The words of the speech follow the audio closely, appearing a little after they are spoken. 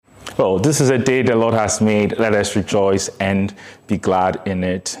Well, this is a day the Lord has made. Let us rejoice and be glad in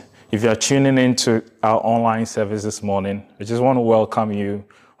it. If you're tuning into our online service this morning, I just want to welcome you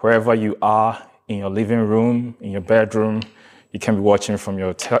wherever you are, in your living room, in your bedroom. You can be watching from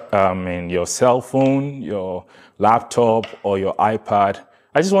your in your cell phone, your laptop, or your iPad.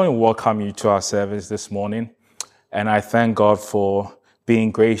 I just want to welcome you to our service this morning. And I thank God for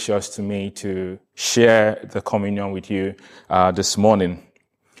being gracious to me to share the communion with you this morning.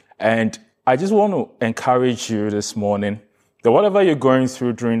 And I just want to encourage you this morning that whatever you're going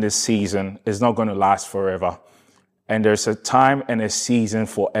through during this season is not going to last forever. And there's a time and a season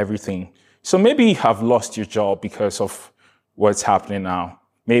for everything. So maybe you have lost your job because of what's happening now.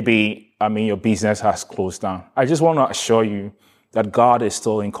 Maybe, your business has closed down. I just want to assure you that God is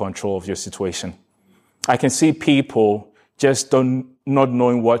still in control of your situation. I can see people just not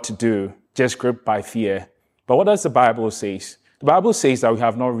knowing what to do, just gripped by fear. But what does the Bible say? The Bible says that we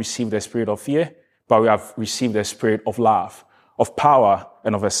have not received the spirit of fear, but we have received the spirit of love, of power,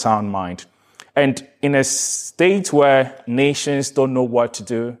 and of a sound mind. And in a state where nations don't know what to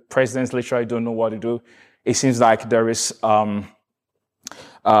do, presidents literally don't know what to do, it seems like there is something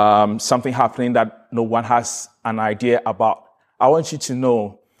happening that no one has an idea about. I want you to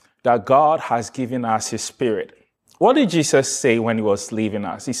know that God has given us his spirit. What did Jesus say when he was leaving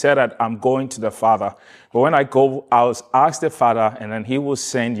us? He said that I'm going to the Father. But when I go, I'll ask the Father, and then he will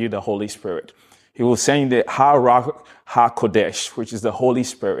send you the Holy Spirit. He will send you the HaKodesh, which is the Holy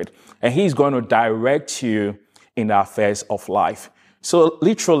Spirit. And he's going to direct you in the affairs of life. So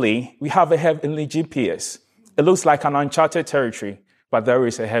literally, we have a heavenly GPS. It looks like an uncharted territory, but there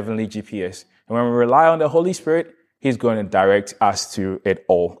is a heavenly GPS. And when we rely on the Holy Spirit, he's going to direct us to it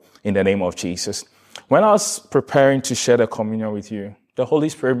all in the name of Jesus. When I was preparing to share the communion with you, the Holy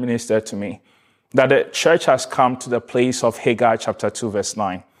Spirit ministered to me that the church has come to the place of Haggai chapter 2 verse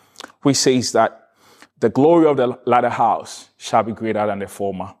 9, which says that the glory of the latter house shall be greater than the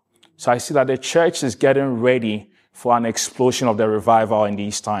former. So I see that the church is getting ready for an explosion of the revival in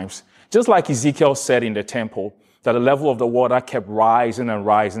these times. Just like Ezekiel said in the temple, that the level of the water kept rising and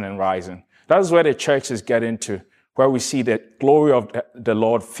rising and rising. That is where the church is getting to, where we see the glory of the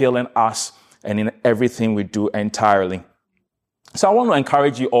Lord filling us and in everything we do entirely. So I want to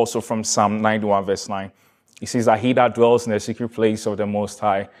encourage you also from Psalm 91 verse 9. It says that he that dwells in the secret place of the Most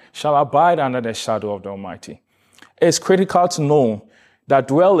High shall abide under the shadow of the Almighty. It's critical to know that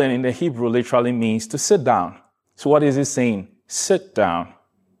dwelling in the Hebrew literally means to sit down. So what is it saying? Sit down,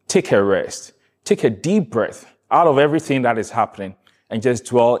 take a rest, take a deep breath out of everything that is happening and just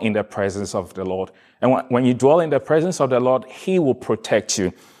dwell in the presence of the Lord. And when you dwell in the presence of the Lord, he will protect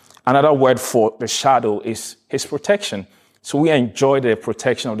you. Another word for the shadow is his protection. So we enjoy the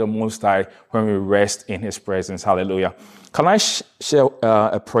protection of the Most High when we rest in his presence. Hallelujah. Can I share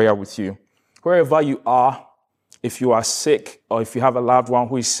a prayer with you? Wherever you are, if you are sick or if you have a loved one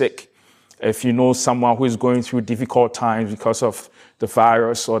who is sick, if you know someone who is going through difficult times because of the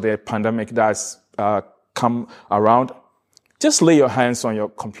virus or the pandemic that's come around, just lay your hands on your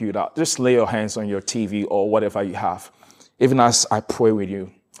computer. Just lay your hands on your TV or whatever you have, even as I pray with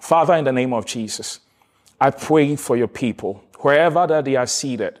you. Father, in the name of Jesus, I pray for your people, wherever that they are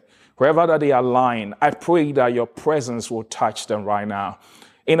seated, wherever that they are lying, I pray that your presence will touch them right now.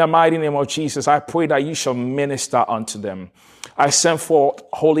 In the mighty name of Jesus, I pray that you shall minister unto them. I send forth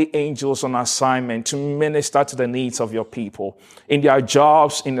holy angels on assignment to minister to the needs of your people, in their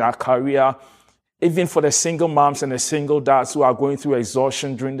jobs, in their career, even for the single moms and the single dads who are going through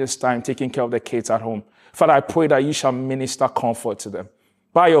exhaustion during this time, taking care of the kids at home. Father, I pray that you shall minister comfort to them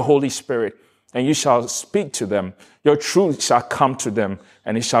by your Holy Spirit, and you shall speak to them. Your truth shall come to them,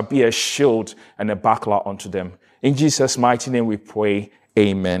 and it shall be a shield and a buckler unto them. In Jesus' mighty name we pray,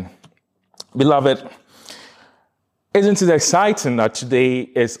 amen. Beloved, isn't it exciting that today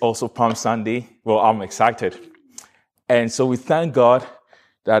is also Palm Sunday? Well, I'm excited. And so we thank God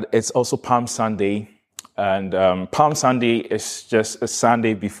that it's also Palm Sunday. And Palm Sunday is just a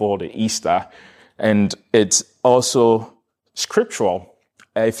Sunday before the Easter. And it's also scriptural.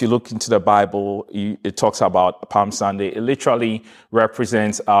 If you look into the Bible, it talks about Palm Sunday. It literally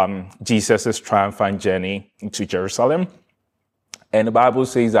represents Jesus' triumphant journey into Jerusalem. And the Bible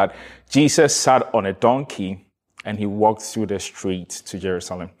says that Jesus sat on a donkey and he walked through the streets to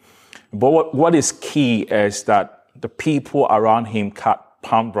Jerusalem. But what is key is that the people around him cut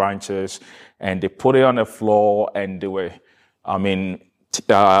palm branches and they put it on the floor and they were,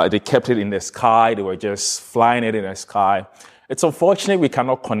 they kept it in the sky. They were just flying it in the sky. It's unfortunate we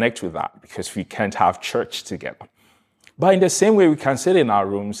cannot connect with that because we can't have church together. But in the same way, we can sit in our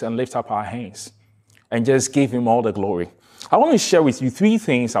rooms and lift up our hands and just give him all the glory. I want to share with you 3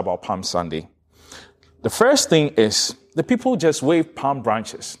 things about Palm Sunday. The first thing is the people just wave palm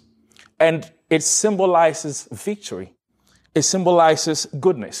branches, and it symbolizes victory. It symbolizes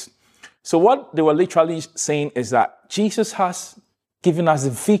goodness. So what they were literally saying is that Jesus has given us the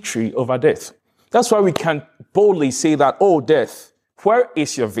victory over death. That's why we can boldly say that, oh, death, where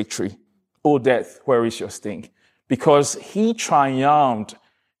is your victory? Oh, death, where is your sting? Because he triumphed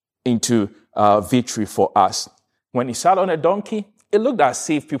into victory for us. When he sat on a donkey, it looked as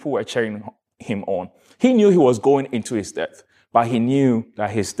if people were cheering him on. He knew he was going into his death, but he knew that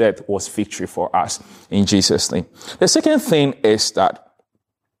his death was victory for us in Jesus' name. The second thing is that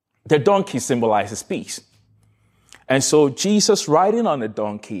the donkey symbolizes peace. And so Jesus riding on a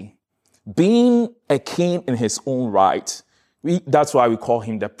donkey, being a king in his own right, that's why we call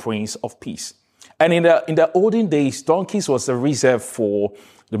him the Prince of Peace. And in the olden days, donkeys was a reserve for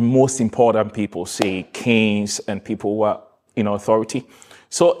the most important people, say kings and people who are in authority.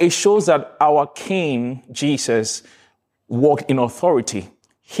 So it shows that our King, Jesus, walked in authority.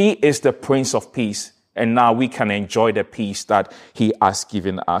 He is the Prince of Peace. And now we can enjoy the peace that he has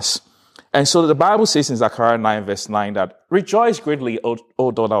given us. And so the Bible says in Zechariah 9, verse 9, that rejoice greatly,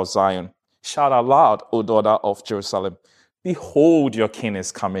 O daughter of Zion. Shout aloud, O daughter of Jerusalem. Behold, your king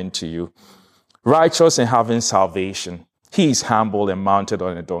is coming to you, righteous and having salvation. He is humble and mounted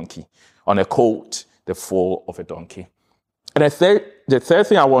on a donkey, on a colt, the foal of a donkey. And the third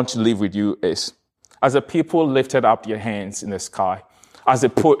thing I want to leave with you is, as the people lifted up their hands in the sky, as they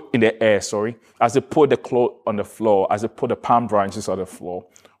put in the air, as they put the cloth on the floor, as they put the palm branches on the floor,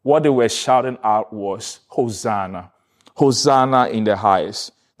 what they were shouting out was, Hosanna, Hosanna in the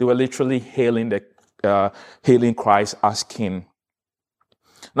highest. They were literally hailing Christ as King.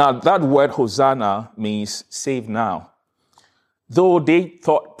 Now, that word Hosanna means save now. Though they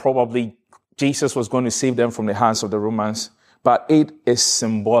thought probably Jesus was going to save them from the hands of the Romans, but it is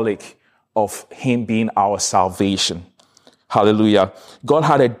symbolic of him being our salvation. Hallelujah. God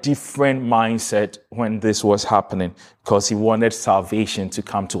had a different mindset when this was happening because he wanted salvation to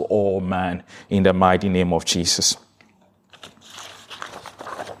come to all man in the mighty name of Jesus.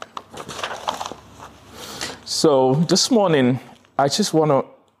 So this morning, I just want to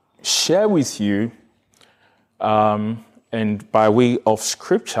share with you, and by way of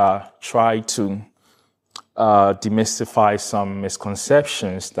scripture, try to demystify some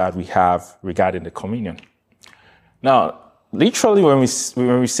misconceptions that we have regarding the communion. Now, literally, when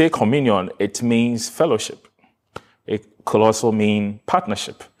we say communion, it means fellowship. It could also mean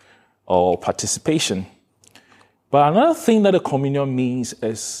partnership or participation. But another thing that a communion means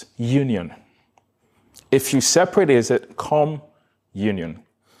is union. If you separate it, it's communion.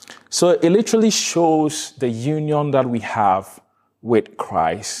 So it literally shows the union that we have with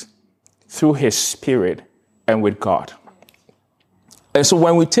Christ through his Spirit and with God. And so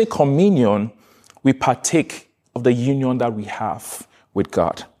when we take communion, we partake of the union that we have with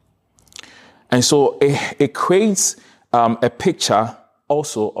God. And so it creates a picture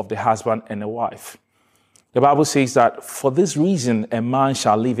also of the husband and the wife. The Bible says that for this reason, a man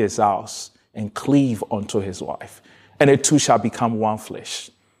shall leave his house and cleave unto his wife, and the two shall become one flesh.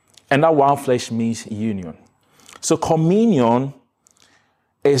 And that one flesh means union. So communion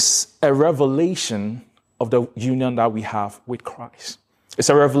is a revelation of the union that we have with Christ. It's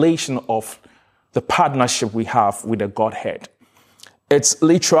a revelation of the partnership we have with the Godhead. It's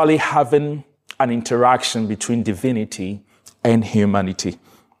literally having an interaction between divinity and humanity.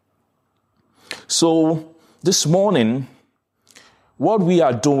 So this morning, what we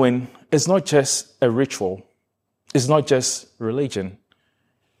are doing is not just a ritual. It's not just religion,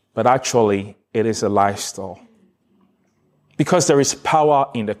 but actually it is a lifestyle. Because there is power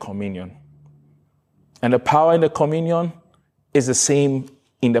in the communion. And the power in the communion is the same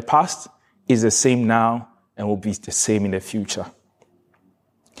in the past, is the same now, and will be the same in the future.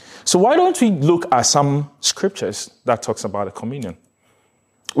 So why don't we look at some scriptures that talks about the communion?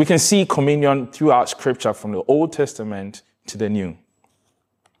 We can see communion throughout scripture from the Old Testament to the New.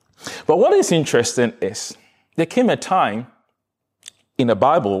 But what is interesting is there came a time in the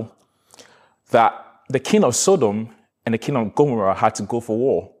Bible that the king of Sodom and the king of Gomorrah had to go for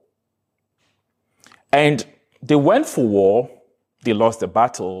war. And they went for war. They lost the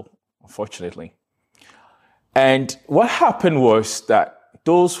battle, unfortunately. And what happened was that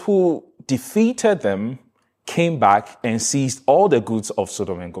those who defeated them came back and seized all the goods of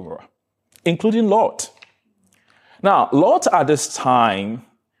Sodom and Gomorrah, including Lot. Now, Lot at this time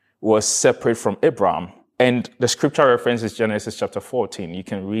was separate from Abraham. And the scripture reference is Genesis chapter 14. You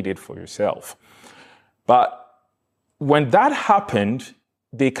can read it for yourself. But when that happened,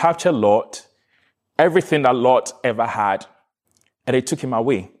 they captured Lot everything that Lot ever had, and they took him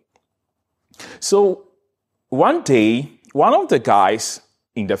away. So one day, one of the guys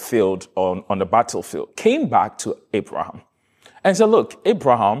in the field, on the battlefield, came back to Abraham and said, look,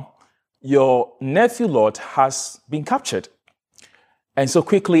 Abraham, your nephew Lot has been captured. And so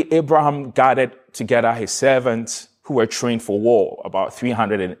quickly, Abraham gathered together his servants who were trained for war, about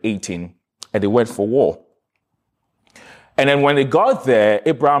 318, and they went for war. And then when they got there,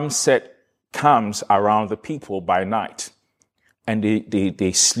 Abraham set camps around the people by night. And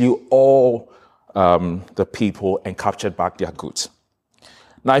they slew all the people and captured back their goods.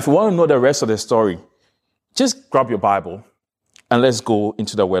 Now, if you want to know the rest of the story, just grab your Bible and let's go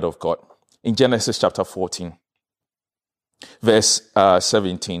into the Word of God. In Genesis chapter 14, verse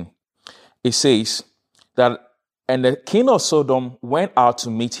 17, it says that, and the king of Sodom went out to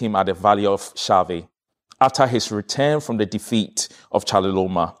meet him at the valley of Shaveh after his return from the defeat of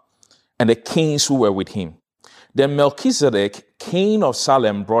Chedorlaomer, and the kings who were with him. Then Melchizedek, king of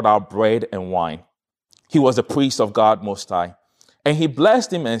Salem, brought out bread and wine. He was the priest of God Most High. And he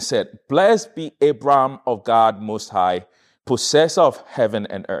blessed him and said, blessed be Abraham of God Most High, possessor of heaven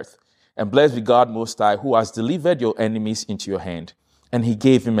and earth. And blessed be God Most High, who has delivered your enemies into your hand. And he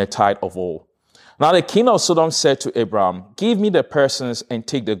gave him a tithe of all. Now the king of Sodom said to Abraham, give me the persons and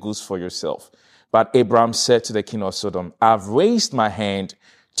take the goods for yourself. But Abraham said to the king of Sodom, I have raised my hand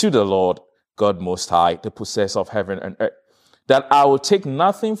to the Lord God Most High, the possessor of heaven and earth, that I will take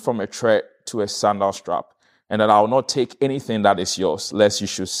nothing from a thread to a sandal strap, and that I will not take anything that is yours, lest you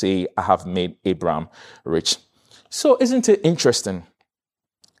should say, I have made Abraham rich. So isn't it interesting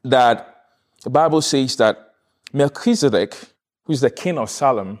that the Bible says that Melchizedek, who is the king of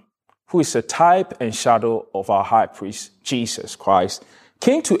Salem, who is a type and shadow of our high priest, Jesus Christ,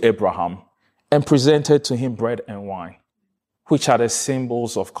 came to Abraham and presented to him bread and wine, which are the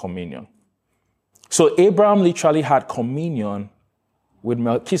symbols of communion. So Abraham literally had communion with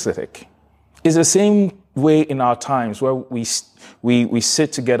Melchizedek. It's the same way in our times where we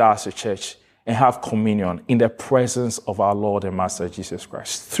sit together as a church and have communion in the presence of our Lord and Master Jesus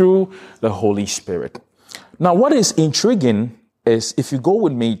Christ through the Holy Spirit. Now, what is intriguing is if you go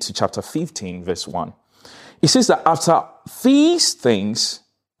with me to chapter 15, verse 1, it says that after these things,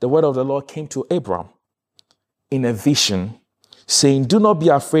 the word of the Lord came to Abraham in a vision, saying, do not be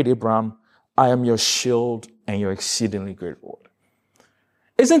afraid, Abraham. I am your shield and your exceedingly great reward.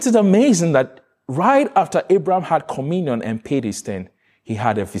 Isn't it amazing that right after Abraham had communion and paid his sin, he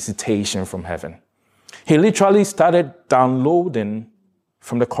had a visitation from heaven? He literally started downloading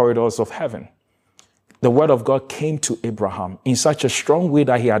from the corridors of heaven. The word of God came to Abraham in such a strong way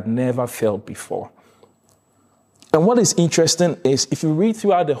that he had never felt before. And what is interesting is if you read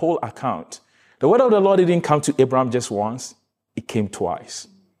throughout the whole account, the word of the Lord didn't come to Abraham just once, it came twice.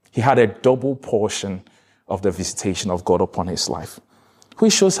 He had a double portion of the visitation of God upon his life,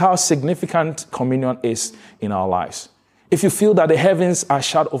 which shows how significant communion is in our lives. If you feel that the heavens are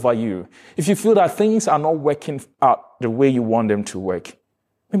shut over you, if you feel that things are not working out the way you want them to work,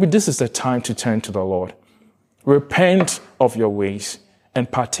 maybe this is the time to turn to the Lord. Repent of your ways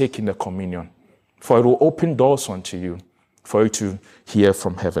and partake in the communion, for it will open doors unto you for you to hear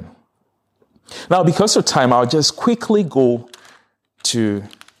from heaven. Now, because of time, I'll just quickly go to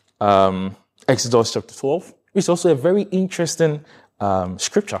Exodus chapter 12, which is also a very interesting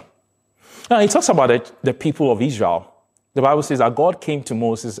scripture. Now, it talks about the people of Israel. The Bible says that God came to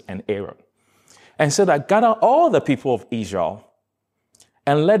Moses and Aaron and said that gather all the people of Israel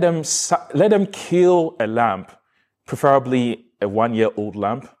and let them kill a lamb, preferably a 1-year-old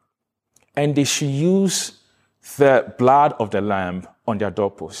lamb, and they should use the blood of the lamb on their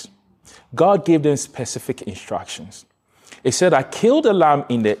doorposts. God gave them specific instructions. He said, I kill the lamb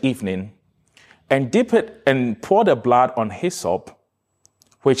in the evening and dip it and pour the blood on hyssop,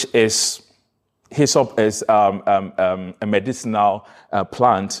 which is a medicinal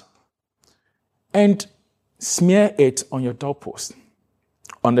plant, and smear it on your doorpost,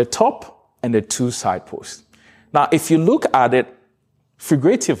 on the top and the 2 side posts. Now, if you look at it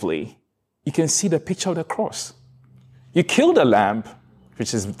figuratively, you can see the picture of the cross. You kill the lamb,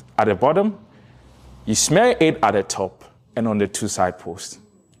 which is at the bottom, you smear it at the top and on the 2 side posts,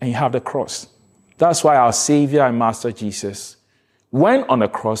 and you have the cross. That's why our Savior and Master Jesus went on the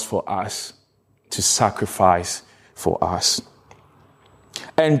cross for us to sacrifice for us.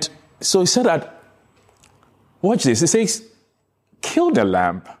 And so he said that, watch this, it says, kill the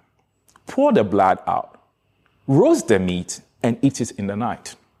lamb, pour the blood out, roast the meat, and eat it in the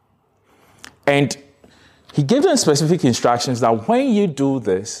night. And he gave them specific instructions that when you do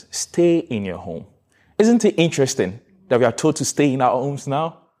this, stay in your home. Isn't it interesting that we are told to stay in our homes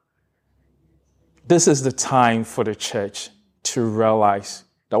now? this is the time for the church to realize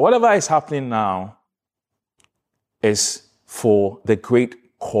that whatever is happening now is for the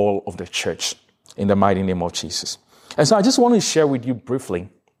great call of the church in the mighty name of Jesus. And so I just want to share with you briefly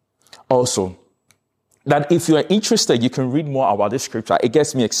also that if you are interested, you can read more about this scripture. It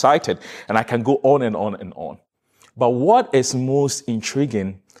gets me excited and I can go on and on and on. But what is most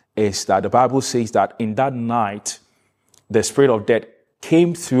intriguing is that the Bible says that in that night, the spirit of death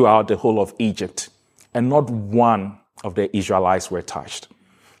came throughout the whole of Egypt and not one of the Israelites were touched.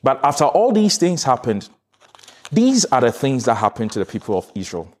 But after all these things happened, these are the things that happened to the people of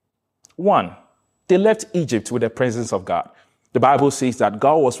Israel. One, they left Egypt with the presence of God. The Bible says that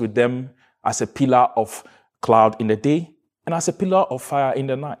God was with them as a pillar of cloud in the day and as a pillar of fire in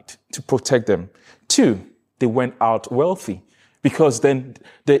the night to protect them. Two, they went out wealthy because then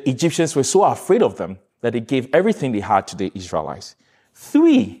the Egyptians were so afraid of them that they gave everything they had to the Israelites.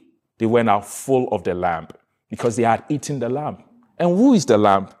 Three, they went out full of the lamb because they had eaten the lamb. And who is the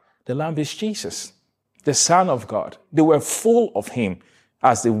lamb? The lamb is Jesus, the Son of God. They were full of him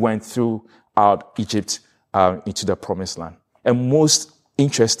as they went throughout Egypt into the promised land. And most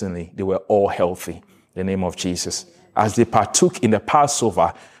interestingly, they were all healthy in the name of Jesus. As they partook in the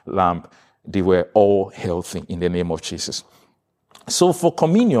Passover lamb, they were all healthy in the name of Jesus. So for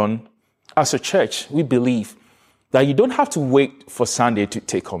communion, as a church, we believe that you don't have to wait for Sunday to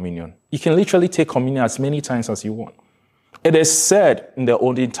take communion. You can literally take communion as many times as you want. It is said in the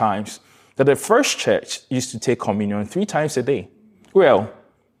olden times that the first church used to take communion 3 times a day. Well,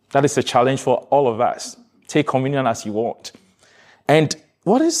 that is a challenge for all of us. Take communion as you want. And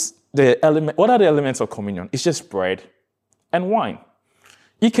what are the elements of communion? It's just bread and wine.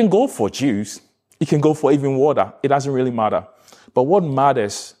 You can go for juice. You can go for even water. It doesn't really matter. But what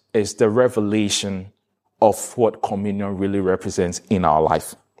matters is the revelation of what communion really represents in our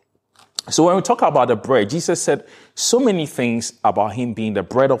life. So when we talk about the bread, Jesus said so many things about him being the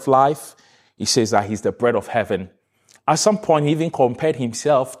bread of life. He says that he's the bread of heaven. At some point, he even compared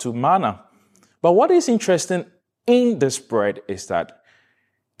himself to manna. But what is interesting in this bread is that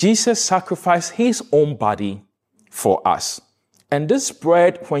Jesus sacrificed his own body for us. And this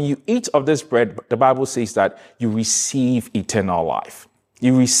bread, when you eat of this bread, the Bible says that you receive eternal life.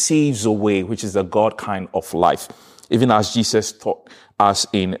 You receive Zoe, which is the God kind of life. Even as Jesus taught us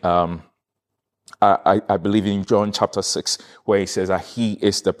in, I believe in John chapter 6, where he says that he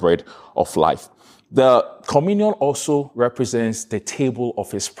is the bread of life. The communion also represents the table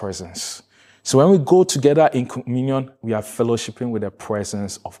of his presence. So when we go together in communion, we are fellowshipping with the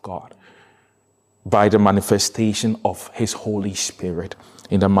presence of God by the manifestation of his Holy Spirit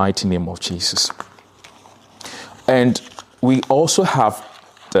in the mighty name of Jesus. And we also have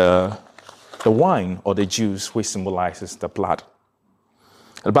the wine or the juice, which symbolizes the blood.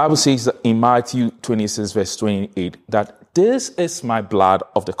 The Bible says that in Matthew 26, verse 28, that this is my blood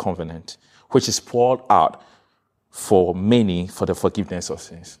of the covenant, which is poured out for many for the forgiveness of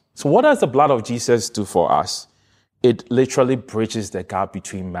sins. So what does the blood of Jesus do for us? It literally bridges the gap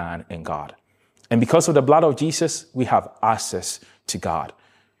between man and God. And because of the blood of Jesus, we have access to God.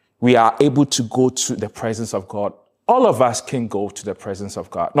 We are able to go to the presence of God. All of us can go to the presence of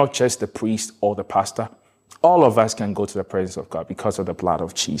God, not just the priest or the pastor. All of us can go to the presence of God because of the blood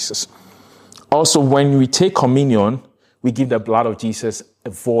of Jesus. Also, when we take communion, we give the blood of Jesus a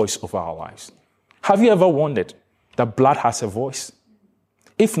voice over our lives. Have you ever wondered that blood has a voice?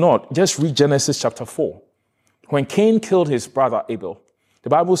 If not, just read Genesis chapter 4. When Cain killed his brother Abel, the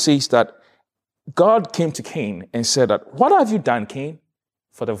Bible says that God came to Cain and said that, "What have you done, Cain?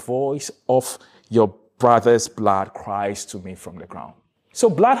 For the voice of your brother's blood cries to me from the ground." So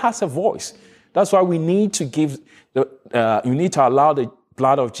blood has a voice. That's why we need to you need to allow the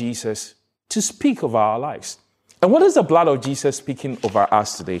blood of Jesus to speak over our lives. And what is the blood of Jesus speaking over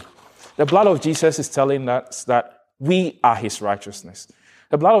us today? The blood of Jesus is telling us that we are his righteousness.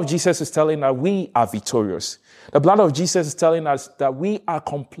 The blood of Jesus is telling us that we are victorious. The blood of Jesus is telling us that we are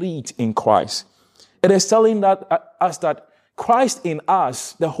complete in Christ. It is telling us that Christ in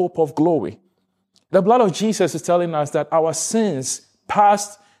us, the hope of glory. The blood of Jesus is telling us that our sins,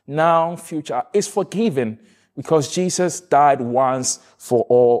 past, now, future, is forgiven because Jesus died once for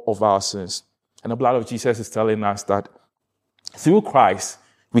all of our sins. And the blood of Jesus is telling us that through Christ,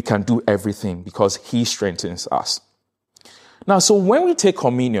 we can do everything because he strengthens us. Now, so when we take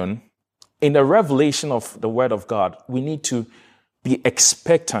communion, in the revelation of the word of God, we need to be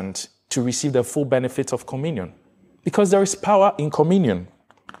expectant to receive the full benefits of communion because there is power in communion.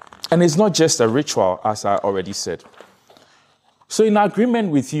 And it's not just a ritual, as I already said. So in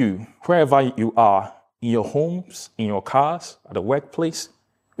agreement with you, wherever you are, in your homes, in your cars, at the workplace,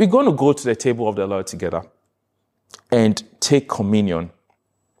 we're going to go to the table of the Lord together and take communion.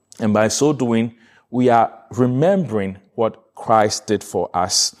 And by so doing, we are remembering what Christ did for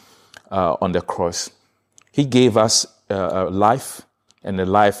us on the cross. He gave us life, and the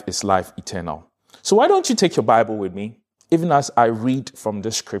life is life eternal. So why don't you take your Bible with me, even as I read from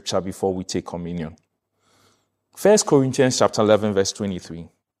this scripture before we take communion. 1 Corinthians chapter 11, verse 23.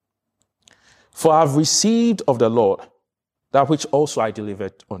 For I have received of the Lord that which also I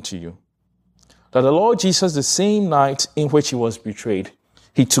delivered unto you, that the Lord Jesus, the same night in which he was betrayed,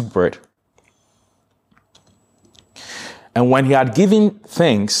 he took bread. And when he had given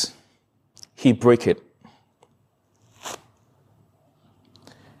thanks, he brake it.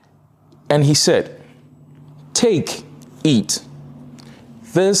 And he said, take, eat.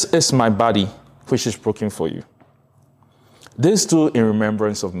 This is my body, which is broken for you. This do in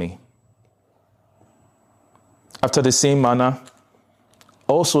remembrance of me. After the same manner,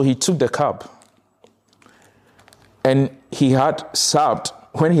 also he took the cup, and he had supped,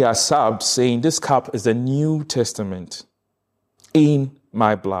 when he had supped, saying, this cup is the New Testament in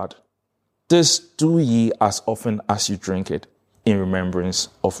my blood. This do ye as often as you drink it in remembrance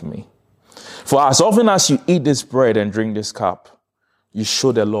of me. For as often as you eat this bread and drink this cup, you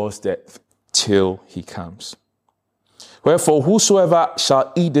show the Lord's death till he comes. Wherefore, whosoever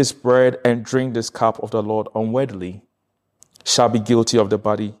shall eat this bread and drink this cup of the Lord unworthily shall be guilty of the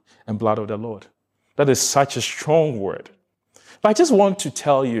body and blood of the Lord. That is such a strong word. But I just want to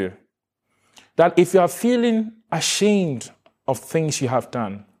tell you that if you are feeling ashamed of things you have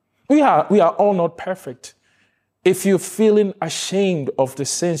done, we are all not perfect. If you're feeling ashamed of the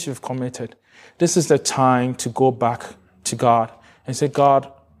sins you've committed, this is the time to go back to God and say,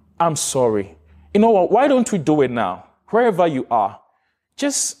 God, I'm sorry. You know what? Why don't we do it now? Wherever you are,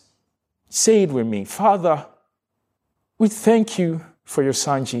 just say it with me. Father, we thank you for your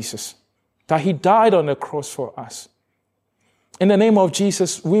son, Jesus, that he died on the cross for us. In the name of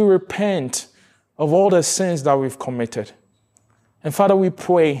Jesus, we repent of all the sins that we've committed. And Father, we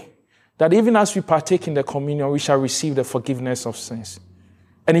pray that even as we partake in the communion, we shall receive the forgiveness of sins.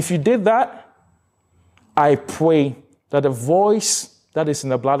 And if you did that, I pray that the voice that is in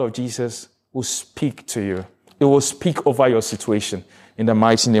the blood of Jesus will speak to you. It will speak over your situation in the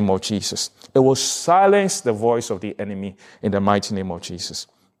mighty name of Jesus. It will silence the voice of the enemy in the mighty name of Jesus.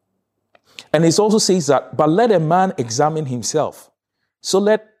 And it also says that, but let a man examine himself. So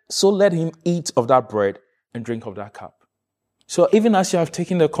let him eat of that bread and drink of that cup. So even as you have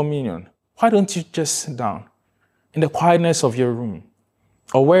taken the communion, why don't you just sit down in the quietness of your room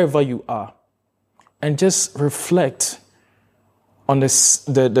or wherever you are and just reflect on the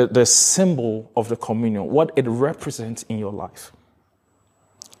symbol of the communion, what it represents in your life,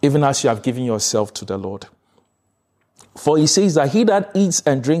 even as you have given yourself to the Lord. For he says that he that eats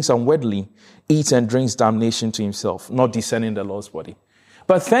and drinks unworthily eats and drinks damnation to himself, not discerning the Lord's body.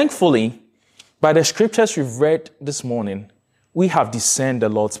 But thankfully, by the scriptures we've read this morning, we have discerned the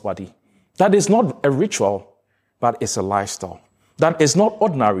Lord's body. That is not a ritual, but it's a lifestyle. That is not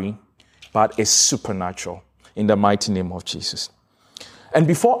ordinary, but it's supernatural in the mighty name of Jesus. And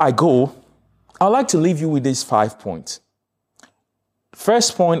before I go, I'd like to leave you with these 5 points.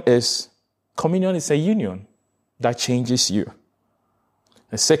 First point is communion is a union that changes you.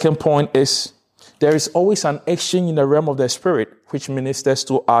 The second point is there is always an exchange in the realm of the spirit which ministers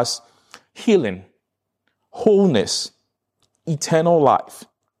to us healing, wholeness, eternal life,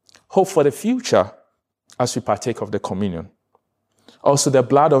 hope for the future as we partake of the communion. Also, the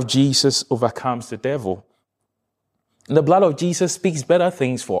blood of Jesus overcomes the devil. And the blood of Jesus speaks better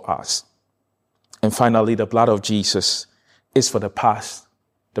things for us. And finally, the blood of Jesus is for the past,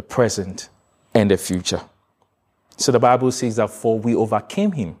 the present, and the future. So the Bible says that for we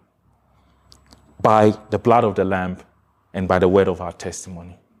overcame him by the blood of the Lamb and by the word of our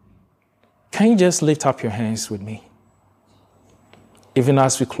testimony. Can you just lift up your hands with me? Even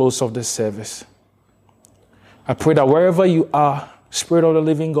as we close off this service, I pray that wherever you are, Spirit of the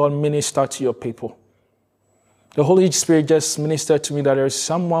living God, minister to your people. The Holy Spirit just ministered to me that there is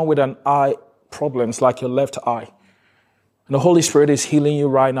someone with an eye problems like your left eye. And the Holy Spirit is healing you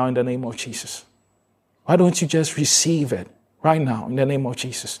right now in the name of Jesus. Why don't you just receive it right now in the name of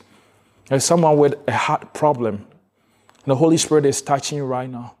Jesus? There's someone with a heart problem. And the Holy Spirit is touching you right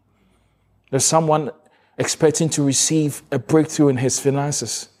now. There's someone expecting to receive a breakthrough in his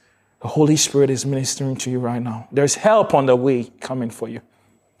finances. The Holy Spirit is ministering to you right now. There's help on the way coming for you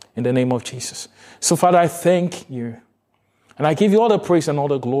in the name of Jesus. So, Father, I thank you. And I give you all the praise and all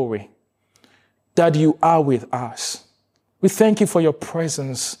the glory that you are with us. We thank you for your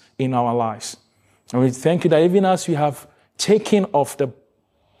presence in our lives. And we thank you that even as we have taken of the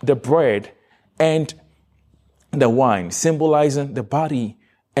the bread and the wine, symbolizing the body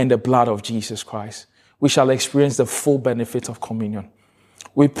and the blood of Jesus Christ, we shall experience the full benefit of communion.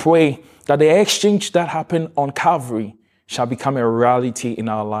 We pray that the exchange that happened on Calvary shall become a reality in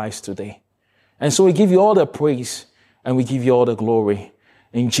our lives today. And so we give you all the praise and we give you all the glory.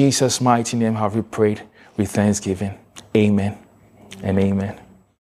 In Jesus' mighty name have we prayed with thanksgiving. Amen and amen.